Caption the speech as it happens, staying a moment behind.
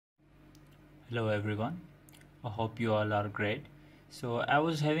Hello everyone, I hope you all are great. So I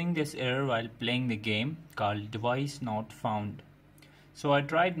was having this error while playing the game called device not found. So I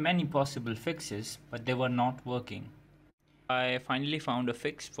tried many possible fixes but they were not working. I finally found a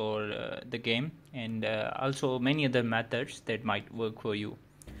fix for the game and also many other methods that might work for you.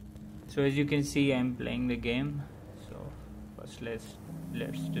 So as you can see, I'm playing the game. So first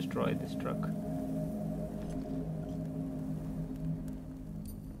let's destroy this truck.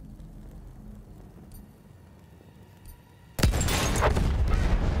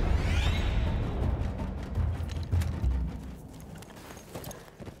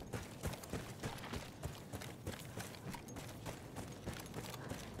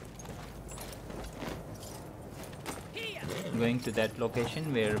 Going to that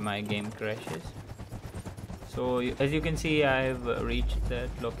location where my game crashes. So as you can see, I've reached that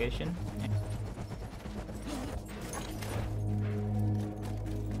location.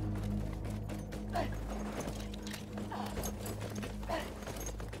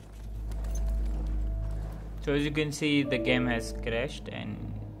 So as you can see, the game has crashed and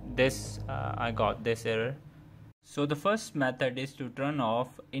I got this error. So the first method is to turn off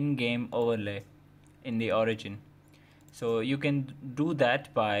in-game overlay in the origin. So you can do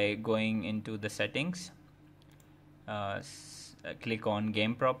that by going into the settings, click on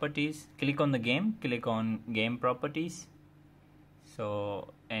game properties, click on the game, click on game properties,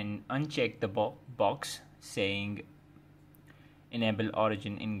 and uncheck the box saying enable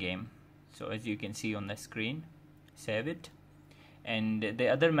origin in-game. So as you can see on the screen, save it. And the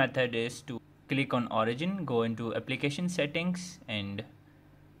other method is to click on origin, go into application settings and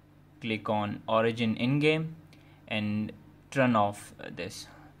click on origin in-game and turn off this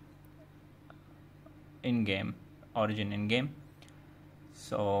in-game origin in-game.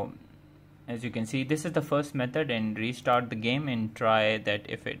 So as you can see, this is the first method, and restart the game and try that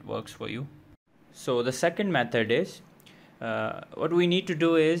if it works for you. So the second method is what we need to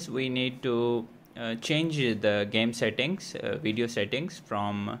do is we need to change the game settings, video settings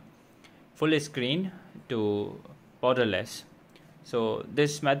from full screen to borderless. So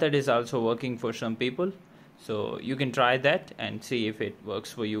this method is also working for some people, so you can try that and see if it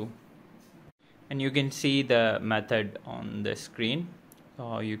works for you. And you can see the method on the screen,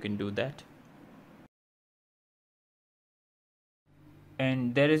 so you can do that.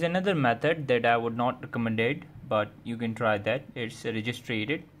 And there is another method that I would not recommend it, but you can try that. It's a registry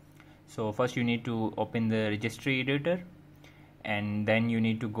edit. So first you need to open the registry editor, and then you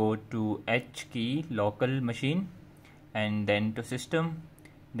need to go to H key local machine, and then to system,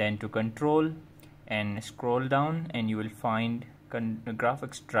 then to control, and scroll down and you will find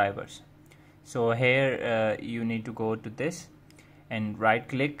graphics drivers. So here you need to go to this and right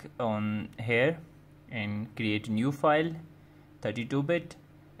click on here and create a new file, 32-bit,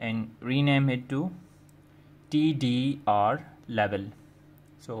 and rename it to TDR level.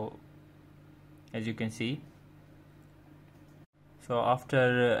 So as you can see, so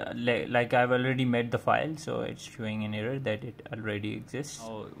after like I've already made the file, so it's showing an error that it already exists.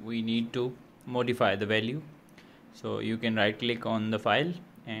 Now we need to modify the value. So you can right click on the file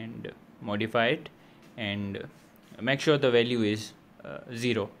and modify it, and make sure the value is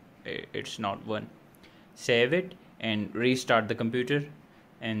 0, it's not 1. Save it and restart the computer,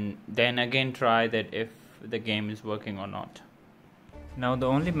 and then again try that if the game is working or not. Now the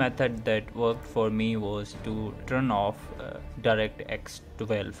only method that worked for me was to turn off DirectX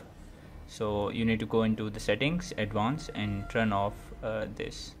 12. So you need to go into the settings, advanced, and turn off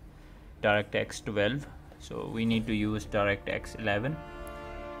this DirectX 12. So we need to use DirectX 11,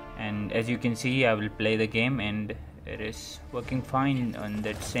 and as you can see, I will play the game and it is working fine on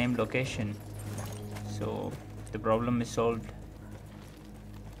that same location. So the problem is solved.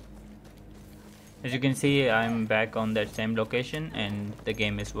 As you can see, I'm back on that same location and the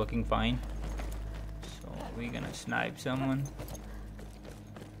game is working fine. So we're gonna snipe someone.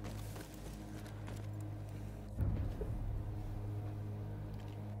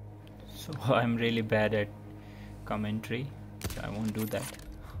 So I'm really bad at commentary, so I won't do that.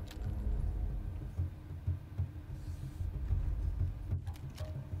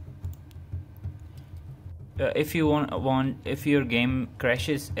 If your game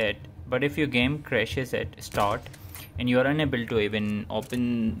crashes at start and you are unable to even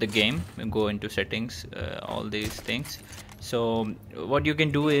open the game and go into settings, all these things, so what you can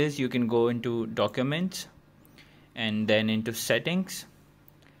do is you can go into documents and then into settings,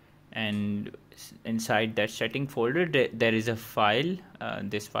 and inside that setting folder there is a file,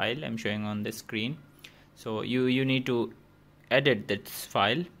 this file I'm showing on the screen. So you need to edit this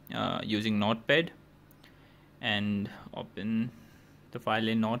file using Notepad, and open the file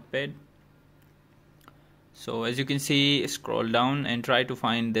in Notepad, So as you can see, scroll down and try to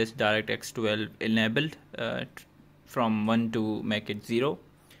find this DirectX 12 enabled from 1 to make it 0.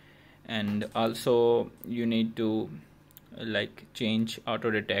 And also you need to like change auto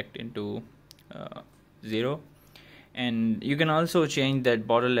detect into 0. And you can also change that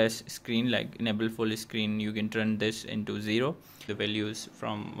borderless screen, like enable full screen. You can turn this into 0. The values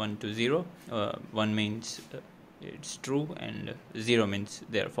from 1 to 0. 1 means it's true and 0 means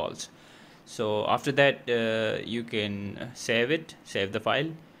they're false. So after that you can save the file,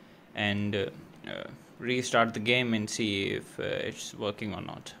 and restart the game and see if it's working or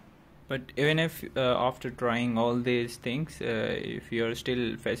not. But even if after trying all these things, if you're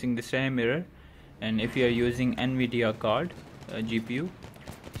still facing the same error, and if you're using Nvidia card GPU,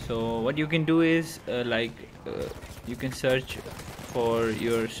 so what you can do is you can search for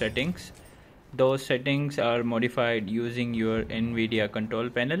your settings. Those settings are modified using your Nvidia control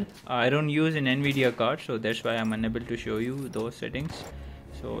panel. I don't use an Nvidia card, so that's why I'm unable to show you those settings.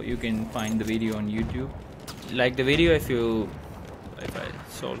 So you can find the video on YouTube. Like the video if I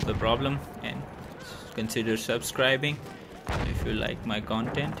solve the problem, and consider subscribing if you like my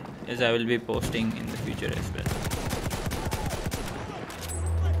content, as I will be posting in the future as well.